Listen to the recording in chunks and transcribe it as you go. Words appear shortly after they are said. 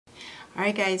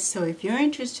Alright guys, so if you're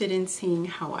interested in seeing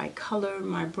how I color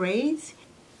my braids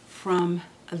from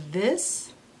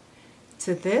this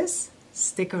to this,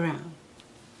 stick around.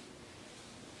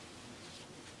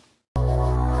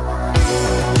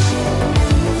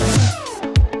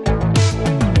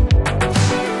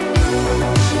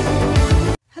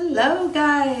 Hello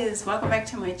guys, welcome back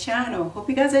to my channel. Hope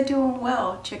you guys are doing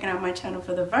well. Checking out my channel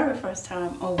for the very first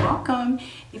time, or welcome.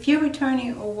 If you're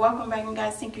returning, or welcome back. And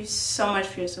guys, thank you so much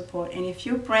for your support. And if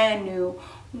you're brand new,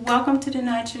 welcome to the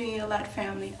Naturally Yolette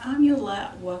family. I'm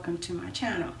Yolette. Welcome to my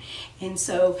channel. And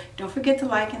so don't forget to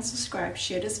like and subscribe,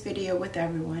 share this video with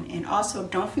everyone, and also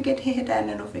don't forget to hit that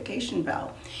notification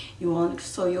bell.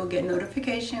 So you'll get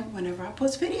notification whenever I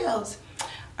post videos.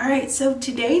 Alright, so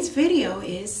today's video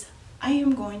is I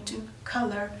am going to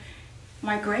color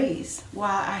my grays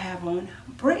while I have on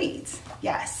braids.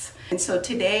 Yes. And so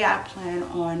today I plan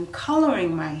on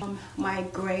coloring my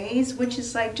grays, which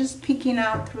is like just peeking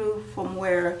out through from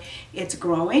where it's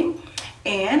growing.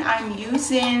 And I'm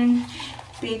using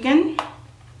vegan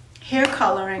hair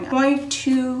coloring,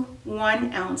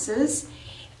 0.21 ounces,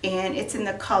 and it's in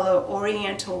the color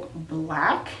Oriental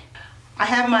Black. I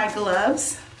have my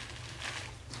gloves,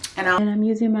 and I'm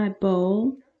using my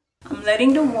bowl. I'm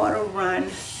letting the water run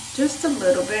just a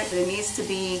little bit. It needs to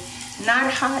be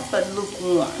not hot but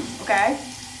lukewarm, okay?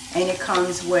 And it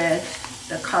comes with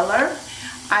the color.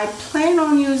 I plan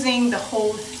on using the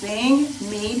whole thing,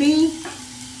 maybe.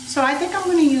 So I think I'm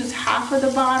gonna use half of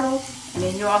the bottle. And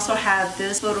then you also have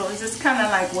this little, this is kind of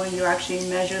like where you actually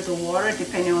measure the water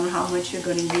depending on how much you're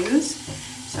gonna use.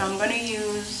 So I'm gonna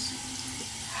use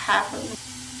half of it.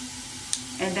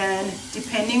 And then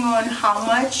depending on how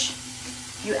much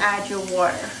you add your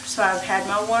water. So I've had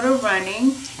my water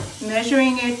running,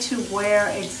 measuring it to where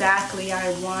exactly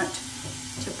I want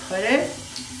to put it.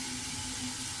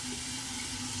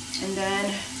 And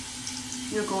then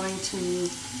you're going to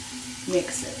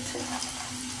mix it.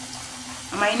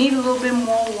 I might need a little bit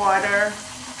more water.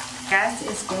 Gas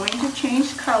is going to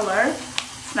change color.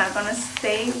 It's not going to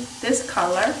stay this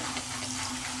color.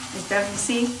 It's definitely,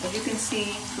 see, as you can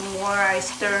see, the more I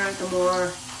stir, the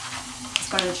more it's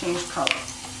going to change color.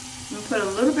 I'm going to put a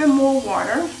little bit more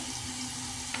water.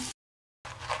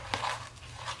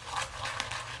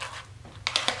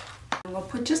 I'm going to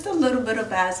put just a little bit of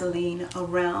Vaseline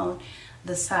around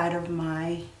the side of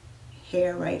my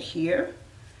hair right here.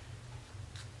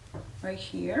 Right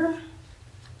here.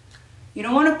 You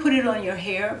don't want to put it on your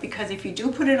hair, because if you do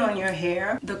put it on your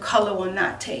hair, the color will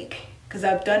not take. Because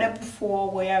I've done it before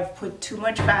where I've put too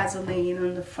much Vaseline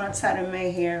on the front side of my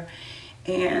hair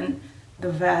and the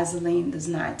Vaseline does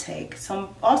not take. So I'm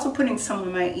also putting some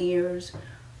of my ears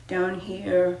down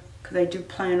here, because I do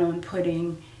plan on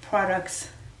putting products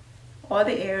all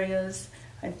the areas.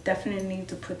 I definitely need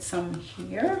to put some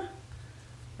here,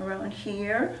 around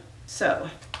here. So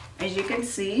as you can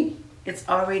see, it's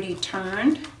already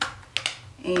turned.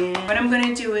 And what I'm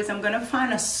going to do is I'm going to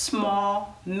find a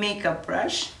small makeup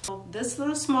brush. So this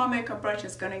little small makeup brush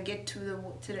is going to get to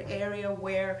the area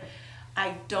where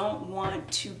I don't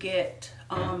want to get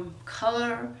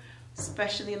color,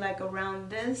 especially like around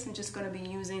this. I'm just going to be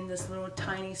using this little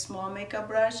tiny small makeup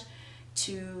brush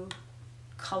to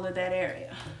color that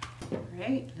area. All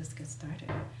right, let's get started.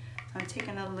 So I'm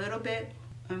taking a little bit.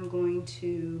 I'm going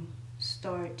to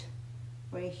start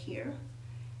right here.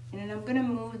 And then I'm going to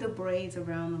move the braids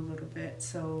around a little bit,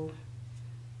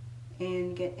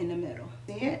 and get in the middle.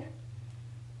 See it?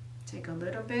 Take a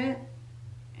little bit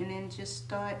and then just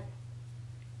start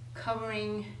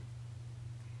covering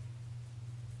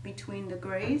between the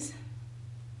grays.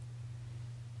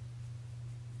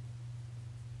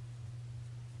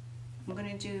 I'm going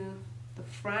to do the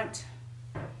front,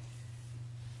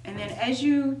 and then as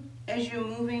you're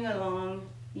moving along,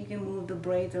 you can move the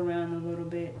braids around a little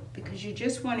bit, because you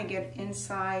just want to get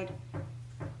inside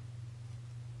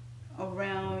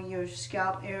around your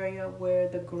scalp area where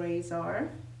the grays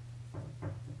are.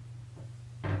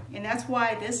 And that's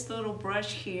why this little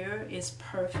brush here is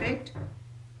perfect,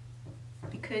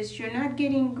 because you're not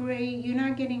getting gray, you're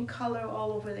not getting color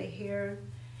all over the hair,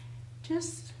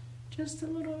 just a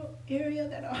little area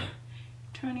that are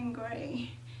turning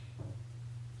gray.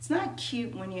 It's not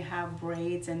cute when you have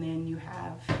braids and then you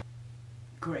have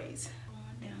grays.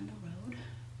 On down the road.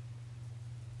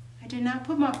 I did not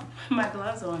put my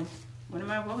gloves on.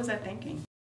 What was I thinking?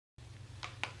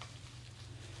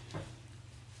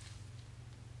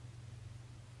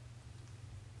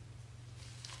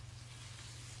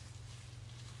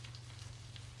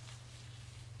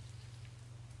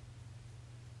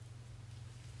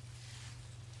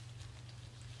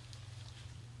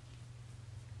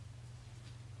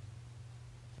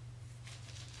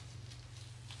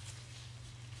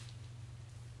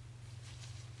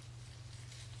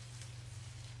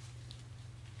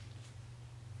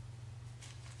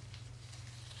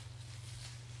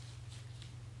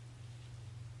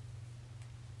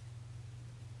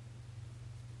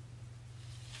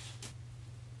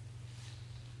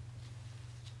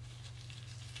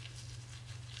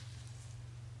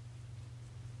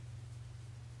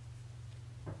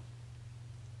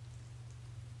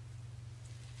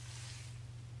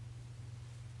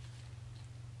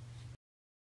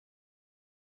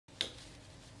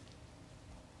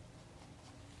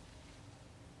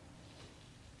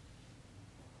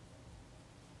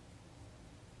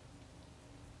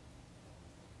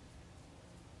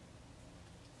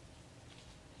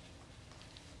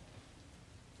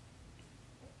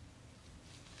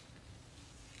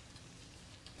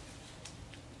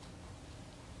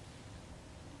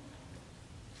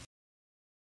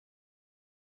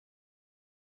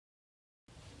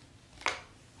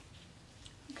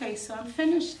 Okay, so I'm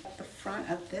finished at the front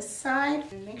of this side.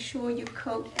 And make sure you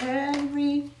coat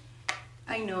every,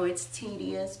 I know it's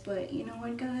tedious, but you know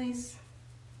what, guys?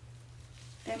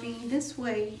 I mean, this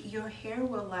way your hair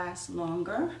will last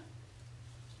longer.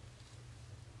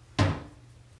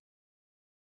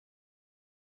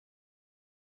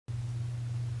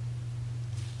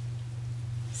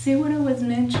 See what I was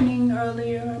mentioning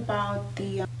earlier about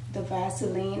the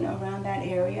Vaseline around that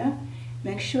area?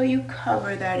 Make sure you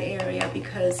cover that area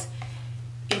because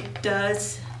it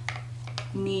does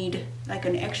need like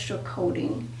an extra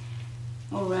coating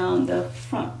around the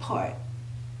front part.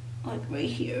 Like right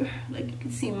here, like you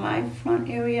can see my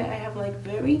front area, I have like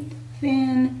very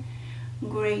thin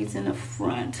grades in the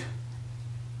front.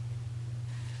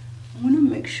 I want to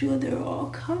make sure they're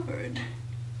all covered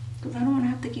because I don't want to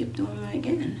have to keep doing it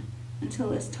again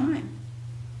until it's time.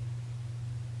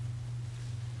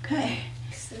 Okay,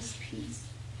 this piece.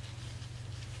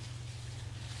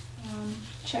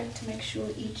 Check to make sure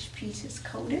each piece is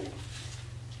coated.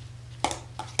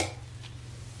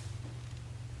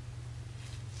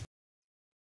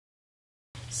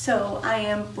 So I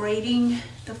am braiding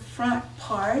the front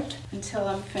part until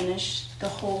I'm finished the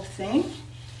whole thing,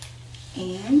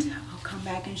 and I'll come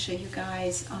back and show you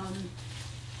guys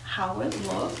how it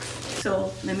looks.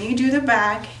 So let me do the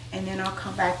back and then I'll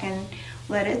come back and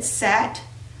let it set.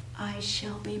 I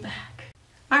shall be back.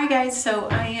 Alright guys, so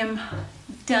I am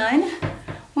done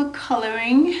with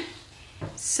coloring.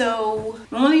 So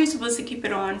normally you're supposed to keep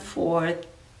it on for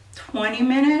 20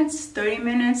 minutes, 30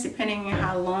 minutes, depending on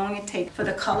how long it takes for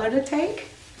the color to take.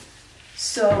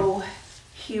 So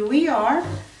here we are.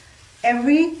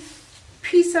 Every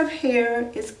piece of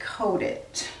hair is coated.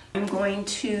 I'm going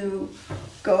to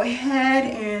go ahead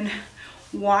and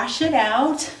wash it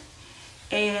out,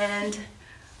 and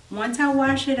once I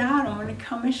wash it out, I'm going to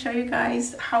come and show you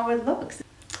guys how it looks.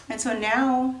 And so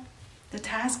now the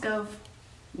task of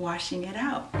washing it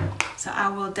out. So I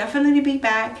will definitely be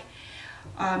back.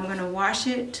 I'm going to wash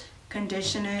it,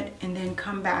 condition it, and then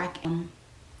come back and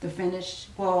the finish.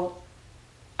 Well,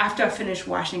 after I finish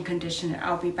washing, condition it,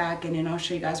 I'll be back and then I'll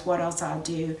show you guys what else I'll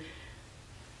do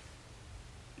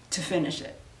to finish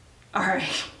it. All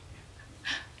right.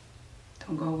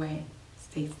 Don't go away.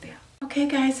 Stay still. Okay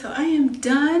guys, so I am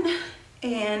done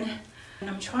and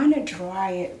I'm trying to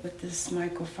dry it with this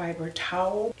microfiber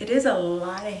towel. It is a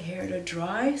lot of hair to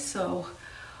dry, so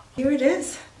here it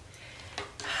is.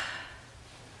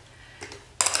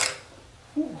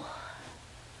 Ooh.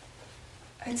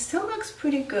 It still looks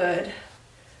pretty good.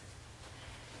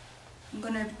 I'm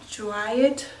gonna dry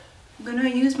it. I'm gonna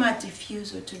use my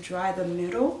diffuser to dry the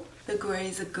middle. The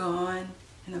grays are gone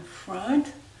in the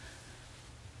front.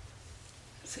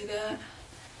 See that?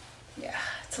 Yeah,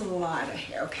 it's a lot of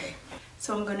hair. Okay,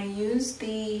 so I'm gonna use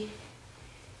the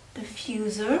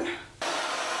diffuser.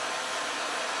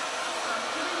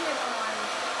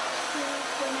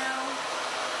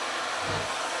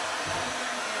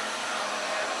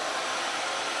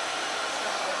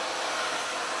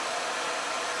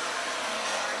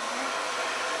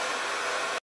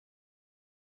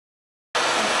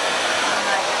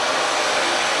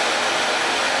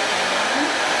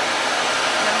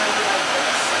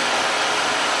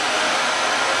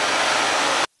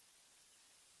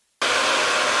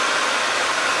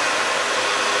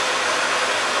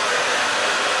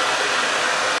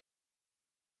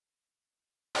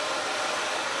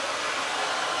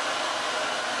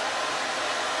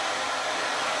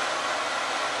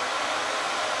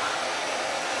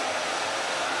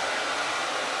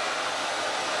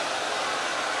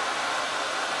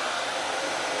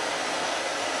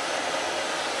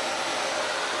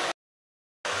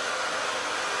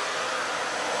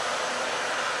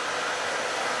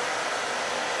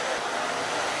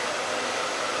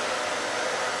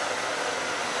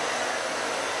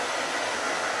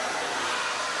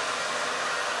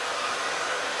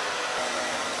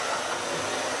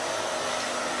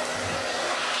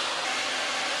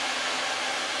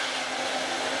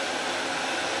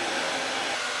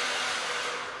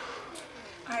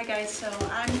 Alright guys, so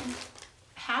I'm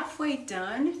halfway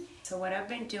done. So what I've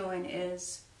been doing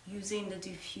is using the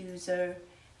diffuser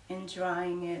and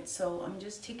drying it. So I'm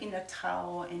just taking a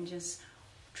towel and just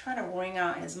try to wring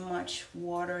out as much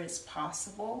water as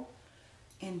possible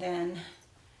and then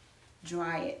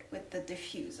dry it with the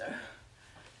diffuser.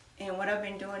 And what I've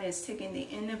been doing is taking the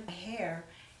end of the hair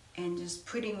and just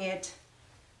putting it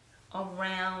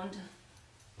around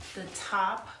the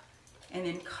top and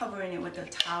then covering it with a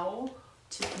towel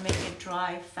to make it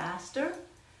dry faster.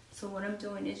 So what I'm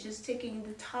doing is just taking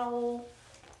the towel,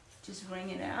 just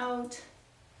wringing it out,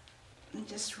 and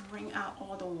just wring out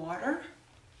all the water.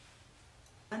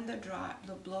 run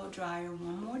the blow dryer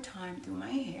one more time through my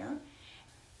hair.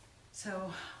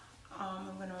 So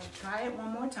I'm gonna dry it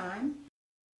one more time.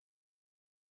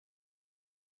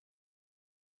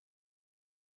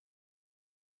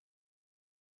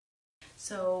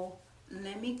 So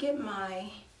let me get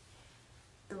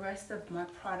the rest of my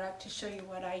product to show you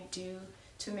what I do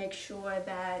to make sure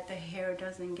that the hair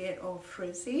doesn't get all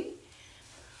frizzy.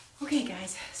 Okay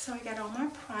guys, so I got all my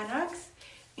products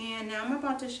and now I'm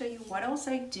about to show you what else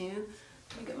I do.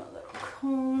 Let me get my little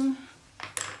comb.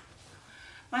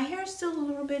 My hair is still a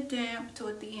little bit damp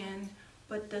toward the end,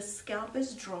 but the scalp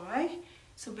is dry.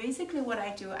 So basically what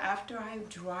I do after I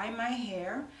dry my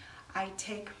hair, I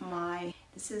take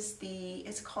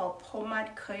it's called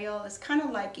Pomad KREYOL. It's kind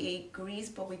of like a grease,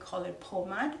 but we call it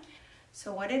pomade.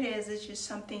 So what it is just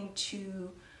something to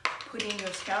put in your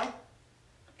scalp.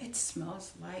 It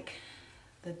smells like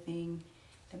the thing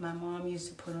that my mom used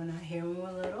to put on her hair when we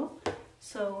were little.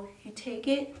 So you take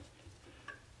it,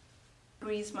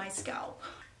 grease my scalp.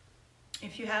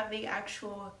 If you have the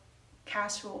actual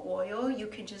castor oil, you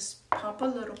can just pump a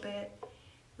little bit,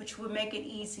 which will make it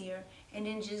easier, and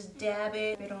then just dab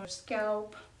it on your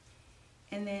scalp,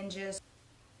 and then just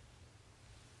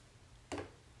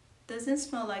doesn't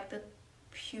smell like the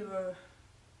pure.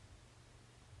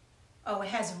 Oh, it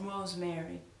has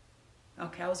rosemary.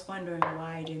 Okay, I was wondering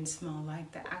why it didn't smell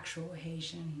like the actual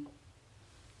Haitian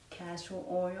castor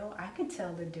oil. I could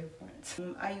tell the difference.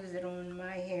 I use it on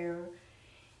my hair,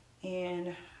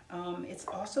 and it's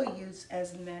also used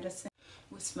as medicine,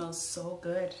 which smells so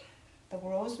good. The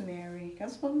rosemary, I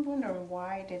was wondering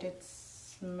why did it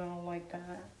smell like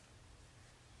that.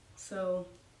 So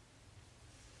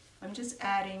I'm just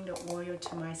adding the oil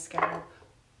to my scalp.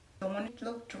 I want it to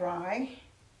look dry.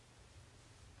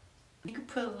 You could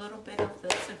put a little bit of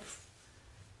this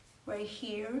right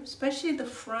here, especially the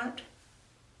front,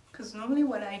 because normally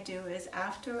what I do is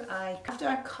after I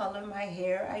color my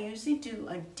hair, I usually do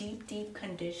a deep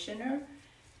conditioner,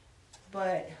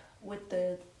 but with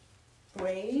the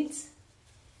braids,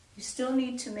 you still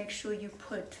need to make sure you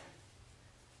put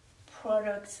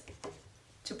products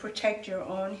to protect your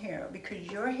own hair, because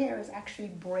your hair is actually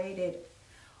braided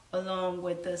along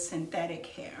with the synthetic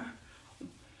hair.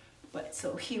 But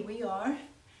so here we are.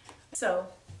 So,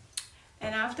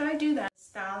 and after I do that,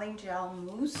 styling gel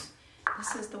mousse.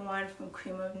 This is the one from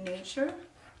Creme of Nature.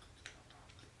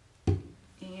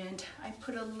 And I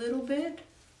put a little bit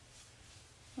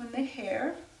on the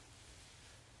hair.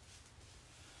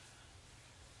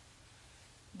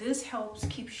 This helps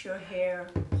keeps your hair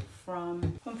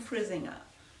from frizzing up.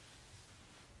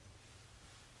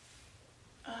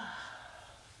 Oh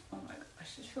my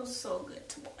gosh, it feels so good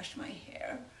to wash my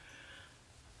hair.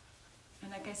 And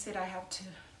like I said,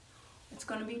 it's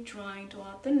gonna be drying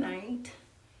throughout the night.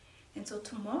 And so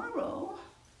tomorrow,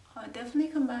 I'll definitely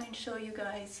come by and show you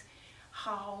guys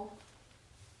how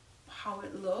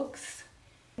it looks.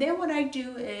 Then what I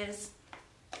do is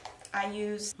I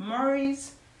use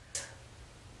Murray's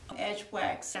edge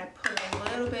wax. I put a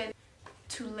little bit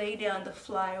to lay down the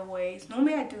flyaways.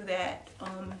 Normally I do that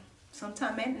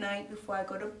sometime at night before I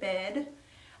go to bed,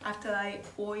 after I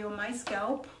oil my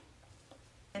scalp.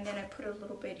 And then I put a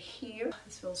little bit here.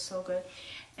 This feels so good.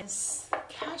 And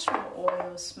castor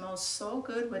oil smells so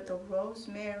good with the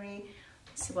rosemary.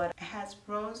 Let's see what it has: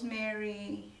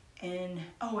 rosemary and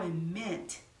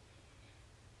mint.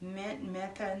 It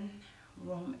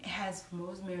has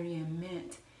rosemary and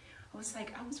mint. I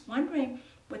was wondering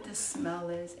what the smell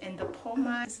is. And the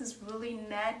pomade, this is really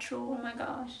natural. Oh my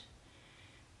gosh.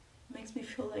 It makes me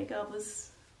feel like I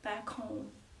was back home,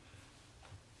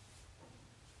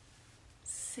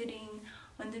 sitting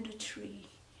under the tree,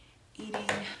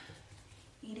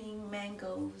 eating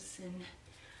mangoes and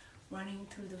running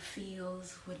through the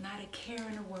fields with not a care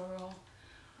in the world,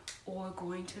 or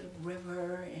going to the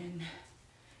river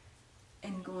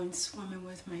and going swimming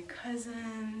with my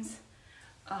cousins.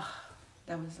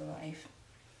 That was the life.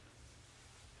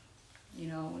 You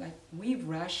know, like, we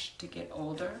rush to get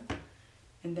older,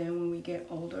 and then when we get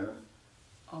older,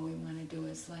 all we want to do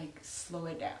is like slow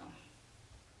it down.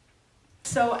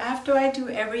 So after I do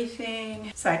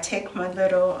everything, so I take my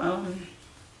little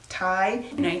tie,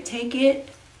 and I take it,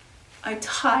 I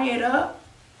tie it up,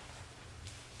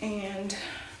 and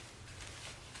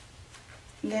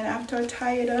then after I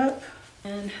tie it up,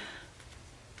 and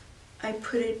I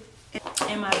put it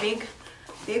in my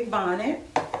big bonnet,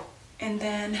 and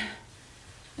then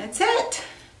that's it.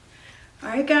 All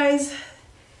right guys,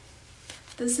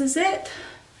 this is it.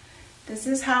 This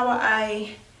is how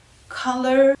I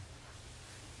color,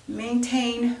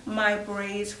 maintain my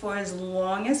braids for as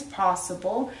long as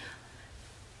possible.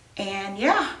 And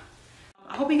yeah,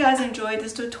 I hope you guys enjoyed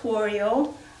this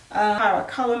tutorial, how I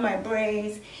color my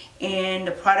braids and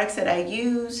the products that I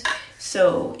use.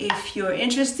 So if you're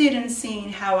interested in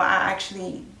seeing how I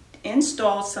actually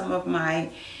install some of my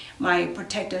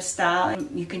protective style,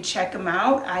 you can check them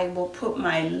out. I will put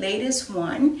my latest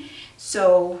one.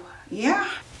 So yeah,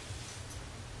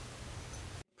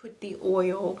 put the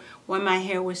oil when my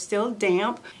hair was still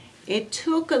damp. It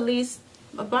took at least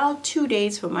about 2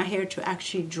 days for my hair to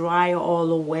actually dry all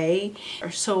the way.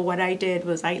 So what I did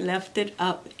was I left it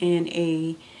up in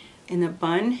a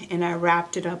bun, and I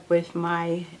wrapped it up with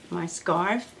my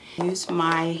scarf. Used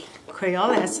my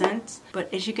KREYOL essence,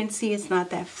 but as you can see, it's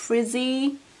not that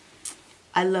frizzy.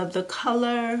 I love the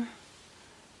color,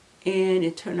 and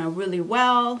it turned out really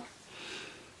well.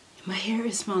 My hair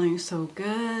is smelling so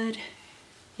good.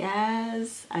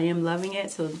 Yes, I am loving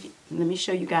it. So let me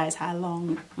show you guys how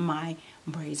long my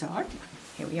braids are.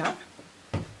 Here we are.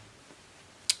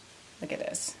 Look at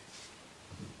this.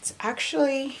 It's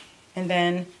actually, and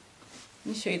then let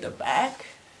me show you the back.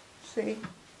 See,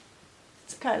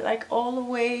 it's kind of like all the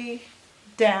way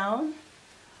down.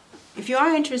 If you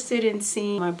are interested in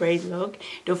seeing my braid look,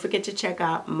 don't forget to check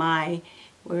out my,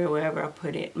 wherever I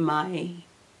put it, my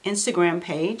Instagram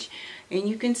page, and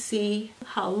you can see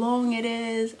how long it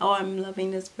is. Oh, I'm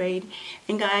loving this braid.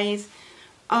 And guys,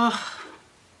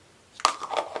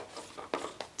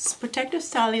 this protective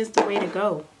style is the way to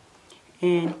go.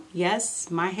 And yes,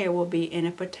 my hair will be in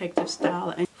a protective style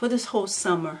and for this whole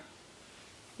summer.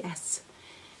 Yes,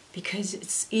 because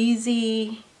it's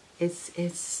easy.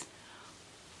 It's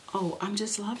oh, I'm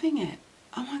just loving it.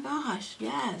 Oh my gosh,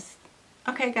 yes.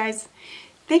 Okay guys,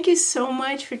 thank you so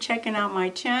much for checking out my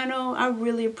channel. I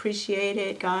really appreciate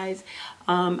it, guys.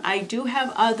 I do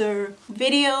have other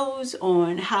videos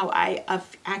on how I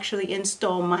actually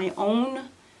install my own.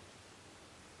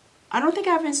 I don't think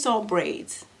I've installed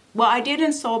braids. Well, I did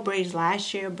install braids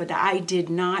last year, but I did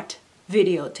not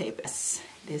videotape it.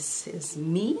 This is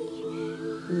me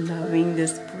loving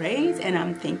this braids, and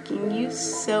I'm thanking you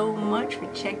so much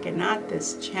for checking out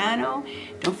this channel.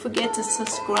 Don't forget to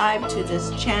subscribe to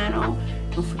this channel.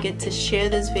 Don't forget to share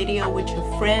this video with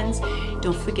your friends.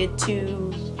 Don't forget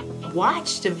to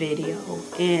watch the video,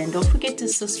 and don't forget to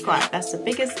subscribe. That's the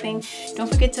biggest thing.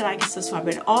 Don't forget to like and subscribe.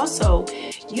 And also,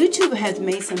 YouTube has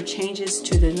made some changes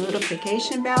to the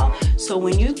notification bell, so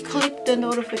when you click the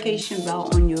notification bell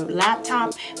on your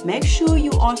laptop, make sure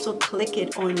you also click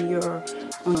it on your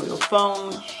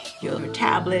phone, your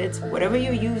tablets, whatever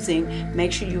you're using.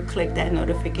 Make sure you click that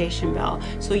notification bell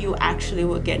so you actually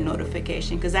will get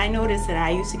notification. Because I noticed that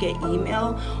I used to get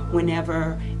email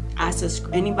whenever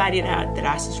anybody that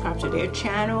I subscribe to their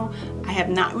channel. I have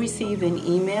not received an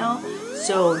email,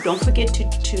 so don't forget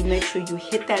to make sure you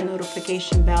hit that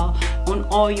notification bell on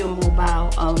all your mobile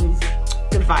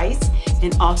device,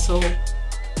 and also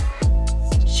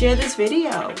share this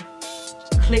video.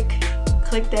 Click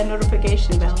that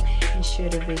notification bell and share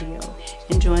the video,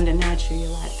 and join the Natural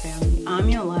Yolette family. I'm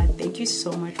Yolette. Thank you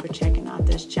so much for checking out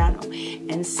this channel.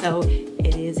 And so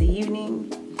it is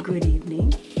evening. Good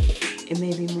evening. It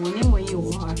may be morning where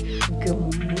you are, good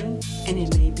morning, and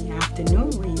it may be afternoon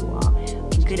where you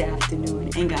are, good afternoon.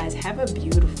 And guys, have a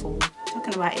beautiful,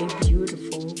 talking about a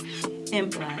beautiful and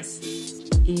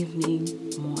blessed evening,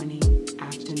 morning,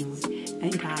 afternoon.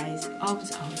 And guys,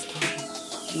 always, always,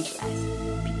 always be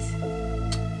blessed. Peace.